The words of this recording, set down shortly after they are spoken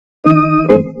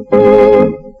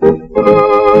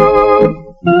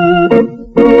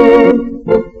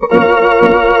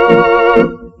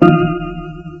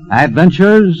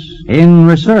Adventures in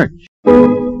Research.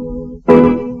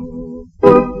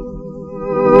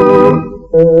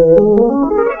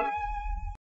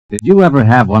 Did you ever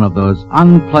have one of those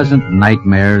unpleasant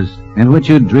nightmares in which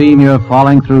you dream you're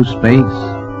falling through space,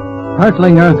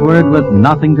 hurtling earthward with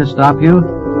nothing to stop you,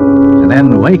 to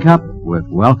then wake up with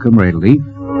welcome relief?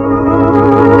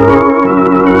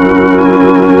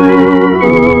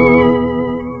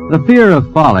 The fear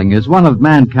of falling is one of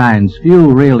mankind's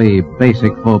few really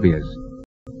basic phobias.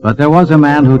 But there was a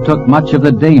man who took much of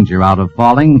the danger out of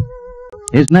falling.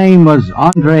 His name was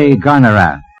André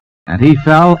Garnerin, and he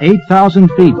fell 8,000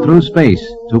 feet through space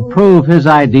to prove his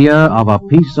idea of a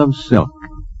piece of silk.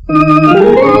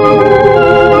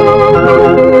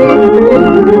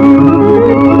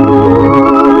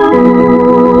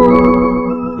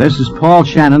 This is Paul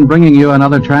Shannon bringing you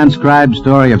another transcribed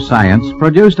story of science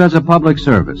produced as a public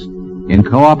service in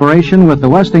cooperation with the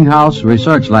Westinghouse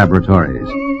Research Laboratories.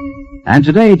 And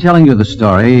today telling you the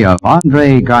story of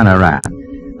André Garnerin,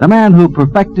 the man who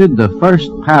perfected the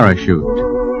first parachute.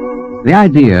 The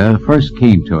idea first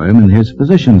came to him in his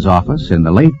physician's office in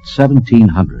the late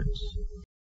 1700s.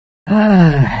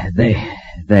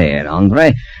 There,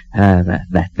 Andre.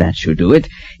 That should do it.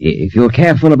 If you're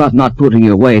careful about not putting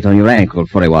your weight on your ankle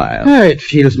for a while. It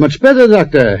feels much better,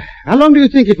 Doctor. How long do you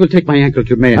think it will take my ankle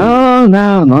to mend? Oh,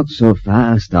 now, not so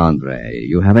fast, Andre.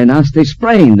 You have a nasty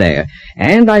sprain there,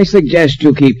 and I suggest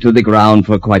you keep to the ground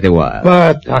for quite a while.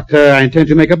 But, Doctor, I intend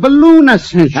to make a balloon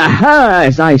ascension. Aha,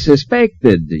 as I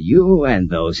suspected. You and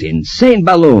those insane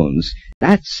balloons.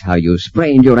 That's how you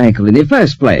sprained your ankle in the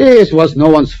first place. It was no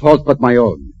one's fault but my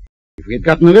own. If we had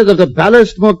gotten rid of the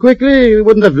ballast more quickly, we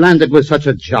wouldn't have landed with such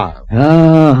a jar.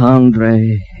 Ah,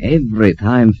 Andre, every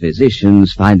time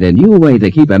physicians find a new way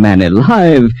to keep a man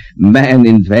alive, man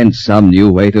invents some new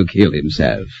way to kill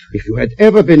himself. If you had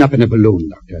ever been up in a balloon,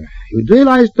 Doctor, you'd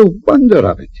realize the wonder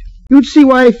of it. You'd see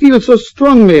why I feel so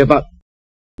strongly about...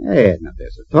 Now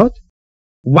there's a thought.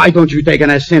 Why don't you take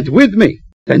an ascent with me?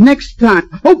 The next time...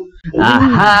 Oh!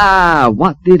 Aha!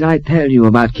 What did I tell you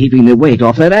about keeping the weight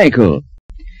off that ankle?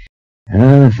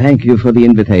 Thank you for the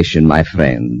invitation, my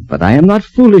friend, but I am not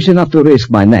foolish enough to risk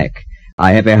my neck.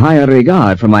 I have a higher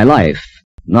regard for my life,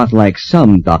 not like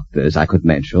some doctors I could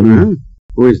mention. Hmm?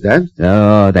 Who is that?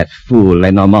 Oh, that fool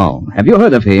Lenormand. Have you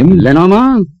heard of him?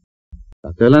 Lenormand?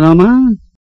 Dr. Lenormand?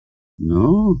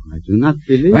 No, I do not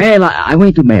believe... Well, I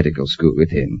went to medical school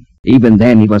with him. Even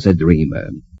then he was a dreamer.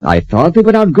 I thought he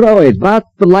would outgrow it, but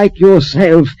like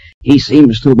yourself, he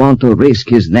seems to want to risk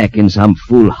his neck in some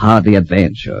foolhardy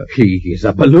adventure. He is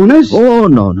a balloonist? Oh,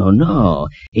 no.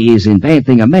 He is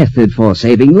inventing a method for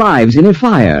saving lives in a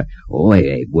fire. Oh,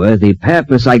 a worthy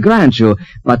purpose, I grant you,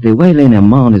 but the way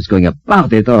Lenormand is going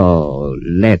about it,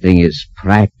 letting his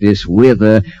practice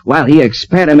wither while he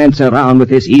experiments around with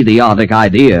this idiotic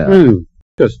idea.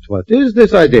 Just what is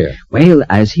this idea? Well,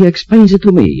 as he explains it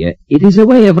to me, it is a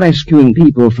way of rescuing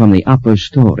people from the upper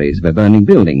stories of a burning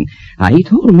building. He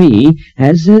told me,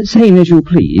 as sane as you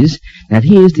please, that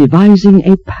he is devising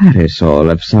a parasol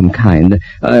of some kind,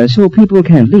 so people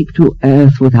can leap to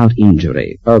earth without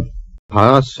injury. A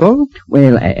parasol?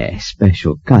 Well, a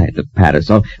special kind of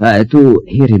parasol. To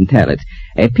hear him tell it,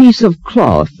 a piece of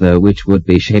cloth which would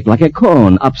be shaped like a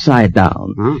cone upside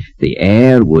down. Huh? The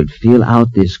air would fill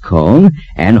out this cone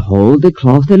and hold the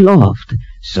cloth aloft,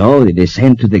 so the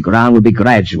descent to the ground would be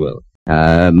gradual.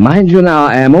 Mind you now,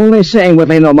 I am only saying what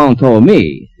Lenormand told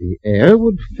me. The air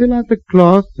would fill out the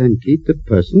cloth and keep the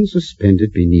person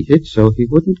suspended beneath it so he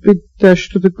wouldn't be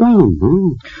dashed to the ground,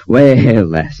 huh?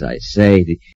 Well, as I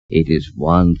say, it is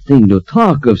one thing to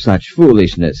talk of such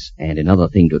foolishness, and another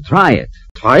thing to try it.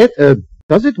 Try it?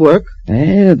 Does it work?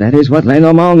 Well, that is what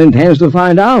Lenormand intends to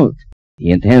find out.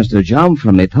 He intends to jump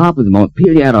from the top of the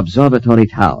Montpellier Observatory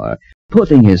Tower,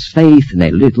 putting his faith in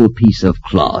a little piece of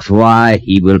cloth. Why,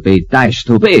 he will be dashed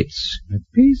to bits. A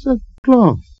piece of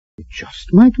cloth? It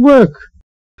just might work.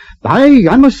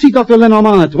 I must see Dr.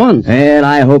 Lenormand at once. Well,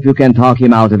 I hope you can talk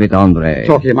him out of it, Andre.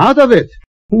 Talk him out of it?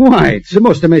 Why, it's the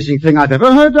most amazing thing I've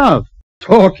ever heard of.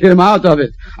 Talk him out of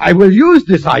it. I will use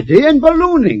this idea in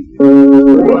ballooning.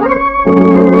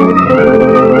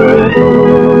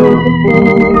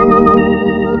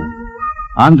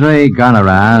 André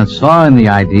Garnerin saw in the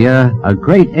idea a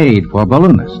great aid for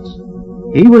balloonists.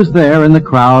 He was there in the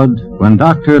crowd when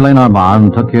Dr.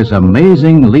 Lenormand took his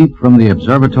amazing leap from the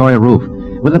observatory roof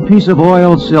with a piece of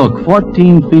oiled silk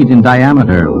 14 feet in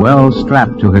diameter well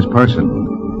strapped to his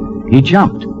person. He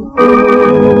jumped.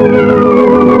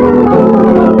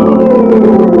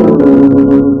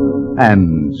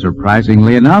 and,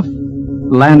 surprisingly enough,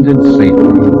 landed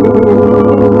safely.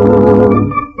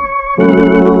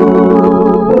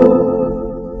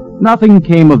 Nothing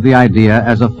came of the idea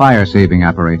as a fire-saving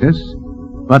apparatus,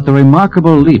 but the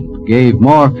remarkable leap gave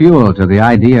more fuel to the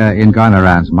idea in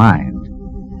Garnerand's mind,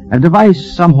 a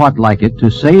device somewhat like it to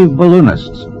save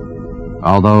balloonists.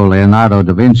 Although Leonardo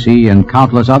da Vinci and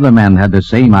countless other men had the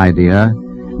same idea,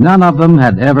 none of them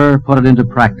had ever put it into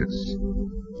practice.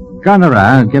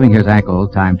 Garnerand, giving his ankle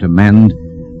time to mend,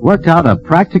 worked out a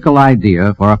practical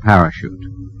idea for a parachute.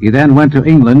 He then went to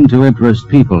England to interest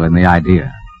people in the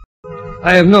idea.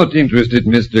 I am not interested,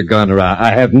 Mr. Garnerand.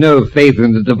 I have no faith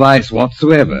in the device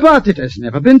whatsoever. But it has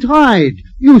never been tried.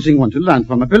 Using one to land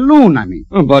from a balloon, I mean.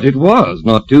 But it was,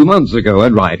 not 2 months ago,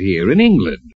 and right here in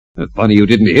England. Funny you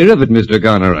didn't hear of it, Mr.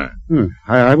 Garnerand.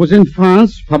 I was in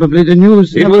France. Probably the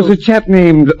news... It was a chap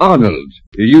named Arnold.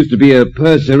 He used to be a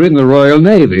purser in the Royal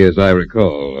Navy, as I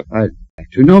recall. I'd like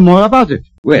to know more about it.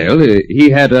 Well, he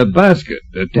had a basket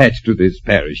attached to this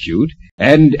parachute,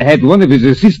 and had one of his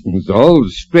assistants all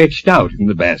stretched out in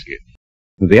the basket.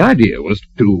 The idea was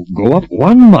to go up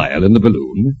 1 mile in the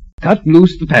balloon, cut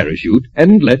loose the parachute,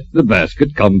 and let the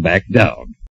basket come back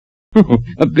down.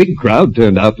 A big crowd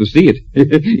turned out to see it.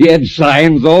 He had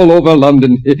signs all over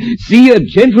London. See a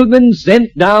gentleman sent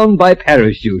down by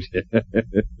parachute.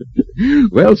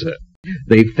 Well, sir,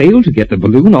 they failed to get the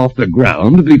balloon off the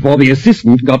ground before the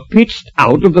assistant got pitched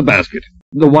out of the basket.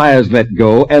 The wires let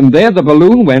go, and there the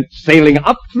balloon went sailing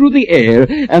up through the air,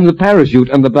 and the parachute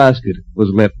and the basket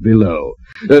was left below.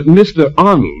 Mr.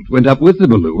 Arnold went up with the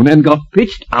balloon and got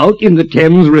pitched out in the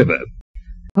Thames River.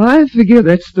 I figure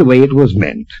that's the way it was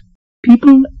meant.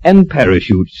 People and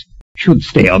parachutes should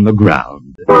stay on the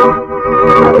ground.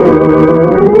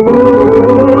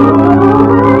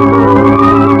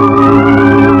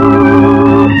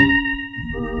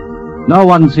 No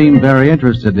one seemed very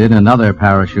interested in another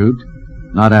parachute,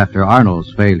 not after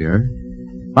Arnold's failure.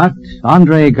 But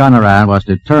André Garnerand was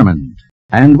determined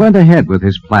and went ahead with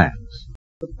his plans.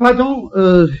 Pardon,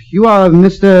 you are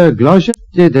Mr. Gloget,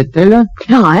 the tailor?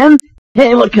 I am.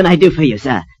 What can I do for you,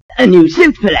 sir? A new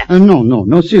suit, perhaps?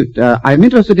 No suit. I'm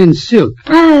interested in silk.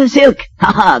 Silk.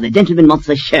 Ha, the gentleman wants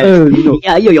a shirt. No.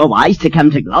 You're wise to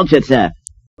come to Gloget, sir.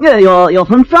 You're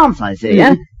from France, I see,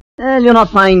 eh? You'll not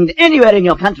find anywhere in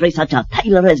your country such a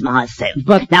tailor as myself.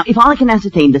 But now, if I can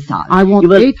ascertain the size... I want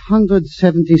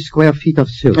 870 square feet of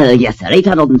silk. Yes, sir,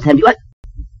 870... What?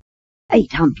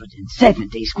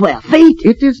 870 square feet?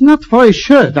 It is not for a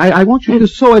shirt. I want you to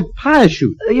sew a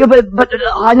parachute. But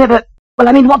I never... Well,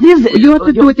 I mean, what is it? You have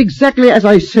to do it exactly as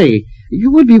I say.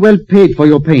 You will be well paid for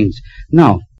your pains.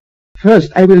 Now,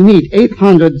 first I will need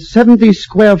 870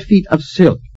 square feet of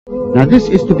silk. Now, this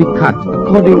is to be cut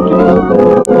according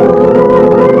to...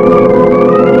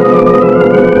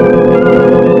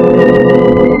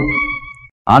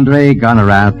 André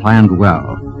Garnerand planned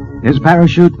well. His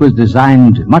parachute was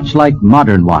designed much like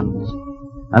modern ones.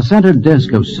 A center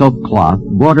disc of silk cloth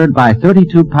bordered by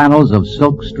 32 panels of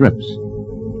silk strips.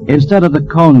 Instead of the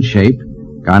cone shape,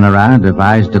 Garnerand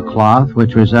devised a cloth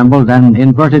which resembled an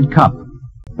inverted cup,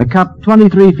 the cup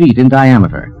 23 feet in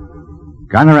diameter.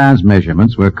 Garnerand's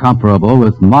measurements were comparable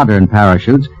with modern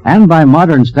parachutes, and by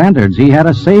modern standards he had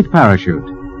a safe parachute.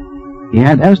 He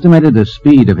had estimated the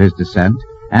speed of his descent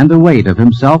and the weight of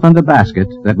himself and the basket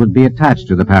that would be attached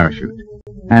to the parachute.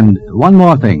 And one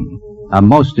more thing, a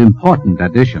most important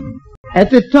addition. At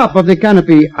the top of the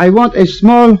canopy, I want a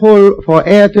small hole for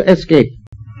air to escape.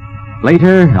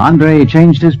 Later, André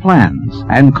changed his plans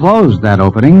and closed that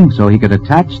opening so he could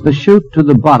attach the chute to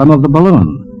the bottom of the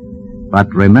balloon. But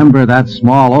remember that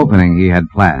small opening he had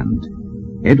planned.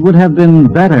 It would have been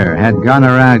better had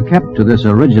Garnerand kept to this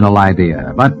original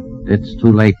idea, but it's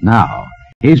too late now.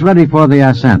 He's ready for the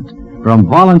ascent from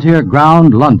Volunteer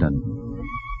Ground, London.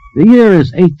 The year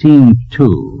is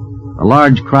 1802. A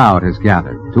large crowd has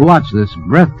gathered to watch this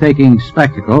breathtaking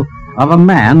spectacle of a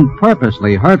man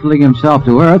purposely hurtling himself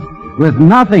to earth with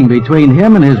nothing between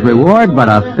him and his reward but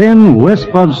a thin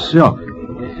wisp of silk.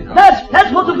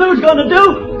 That's what the fool's going to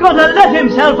do. Going to let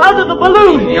himself out of the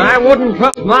balloon. I wouldn't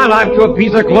trust my life to a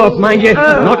piece of cloth, mind you.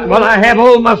 Not while I have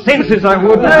all my senses, I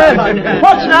wouldn't.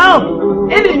 Watch now.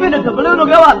 Any minute the balloon will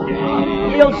go up.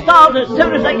 He'll start as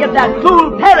soon as they get that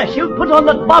fool parachute put on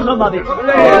the bottom of it.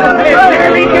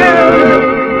 There we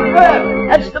go.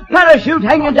 That's the parachute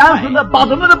hanging down from the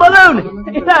bottom of the balloon.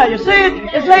 There, you see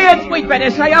it? You see it? We'd better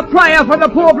say a prayer for the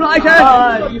poor blighter.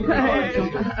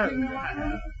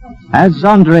 As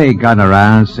André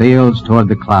Garnerand sails toward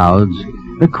the clouds,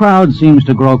 the crowd seems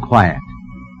to grow quiet.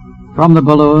 From the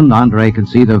balloon, André could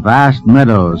see the vast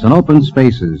meadows and open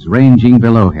spaces ranging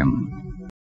below him.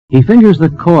 He fingers the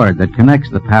cord that connects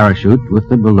the parachute with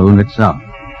the balloon itself.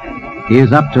 He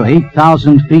is up to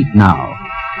 8,000 feet now.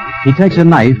 He takes a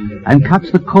knife and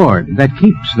cuts the cord that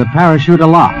keeps the parachute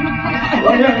aloft.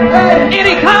 Here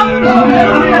he comes!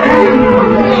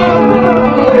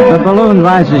 The balloon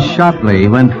rises sharply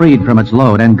when freed from its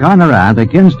load, and Garnerin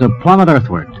begins to plummet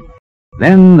earthward.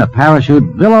 Then the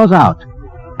parachute billows out,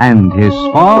 and his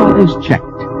fall is checked.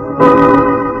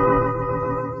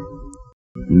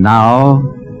 Now,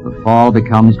 the fall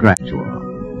becomes gradual.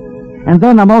 And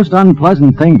then a most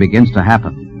unpleasant thing begins to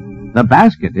happen. The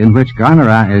basket in which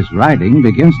Garnerin is riding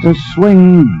begins to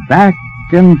swing back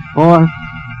and forth,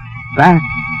 back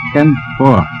and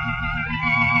forth.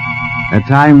 At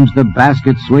times, the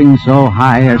basket swings so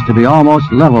high as to be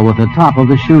almost level with the top of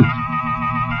the chute.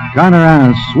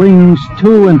 Garnerin swings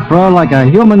to and fro like a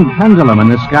human pendulum in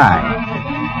the sky.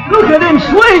 Look at him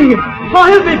swing! Oh,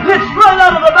 he'll be pitched right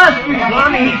out of the basket!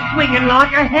 Lonnie, he's swinging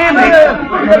like a hammock.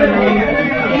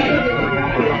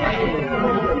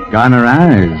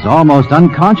 Garnerin is almost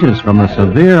unconscious from the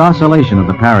severe oscillation of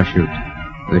the parachute.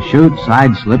 The chute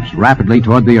side slips rapidly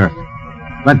toward the earth.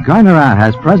 But Garnerin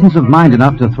has presence of mind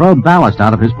enough to throw ballast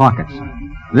out of his pockets.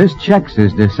 This checks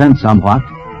his descent somewhat,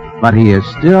 but he is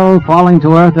still falling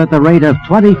to earth at the rate of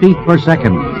 20 feet per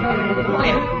second.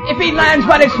 If he lands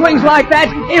when it swings like that,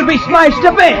 he'll be smashed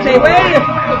to bits, he will.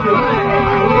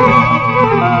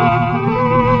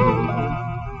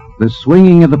 The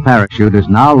swinging of the parachute is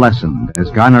now lessened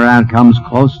as Garnerin comes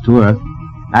close to earth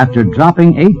after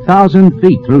dropping 8,000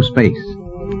 feet through space.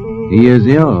 He is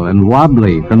ill and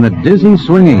wobbly from the dizzy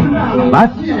swinging,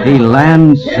 but he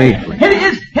lands safely. Here he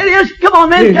is! Here he is! Come on,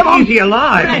 men! Come on! Is he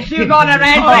alive? Bless you,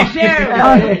 Garnerin, bless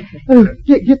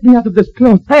you. Get me out of this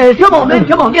cloth. Hey, come on, men!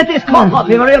 Come on! Get this cloth off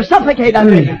him or he'll suffocate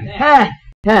under it.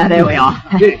 There we are.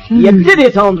 You did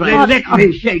it, Andre. Let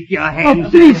me shake your hand. Oh,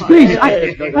 please.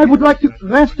 I would like to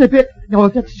rest a bit. No,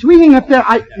 that swinging up there,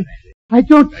 I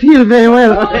don't feel very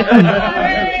well.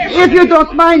 If you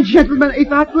don't mind, gentlemen,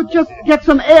 if I could just get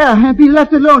some air and be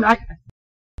left alone. I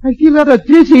feel rather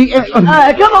dizzy. Come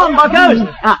on, buckos.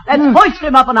 Let's hoist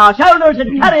him up on our shoulders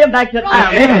and carry him back to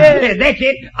town. That's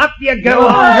it. Up you go,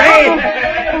 Andre.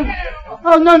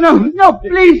 Oh, no,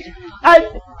 please.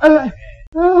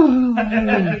 Oh,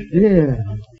 dear.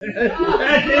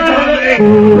 That's it,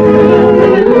 Andre.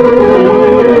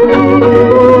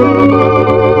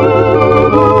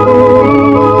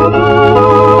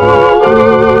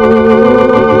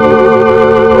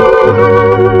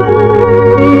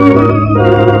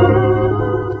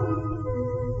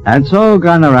 And so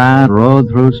Garnerin rode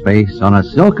through space on a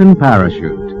silken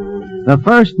parachute, the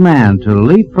first man to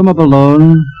leap from a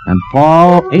balloon and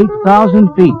fall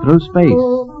 8,000 feet through space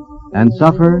and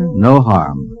suffer no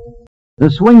harm.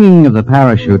 The swinging of the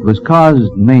parachute was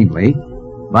caused mainly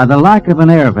by the lack of an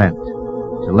air vent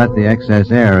to let the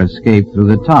excess air escape through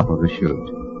the top of the chute.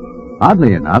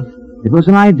 Oddly enough, it was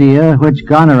an idea which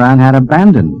Garnerin had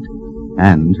abandoned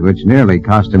and which nearly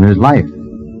cost him his life.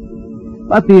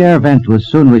 But the air vent was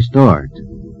soon restored,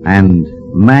 and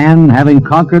man, having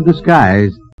conquered the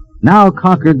skies, now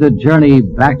conquered the journey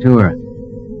back to Earth.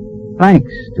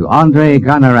 Thanks to Andre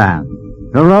Garnerin,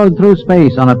 who rode through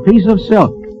space on a piece of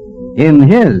silk in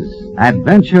his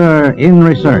Adventure in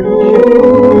Research.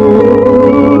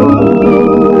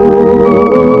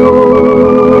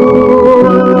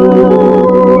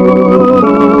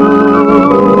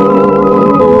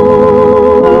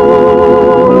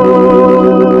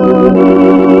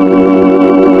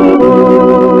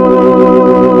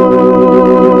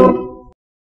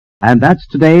 And that's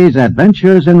today's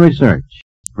Adventures in Research,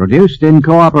 produced in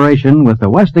cooperation with the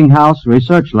Westinghouse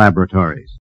Research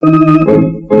Laboratories.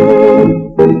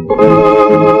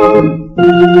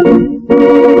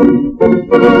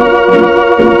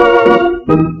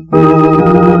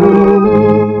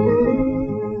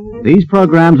 These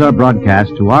programs are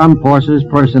broadcast to Armed Forces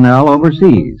personnel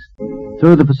overseas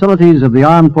through the facilities of the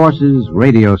Armed Forces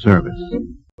Radio Service.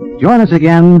 Join us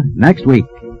again next week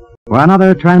for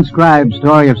another transcribed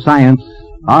story of science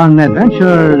on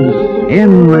Adventures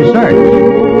in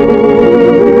Research.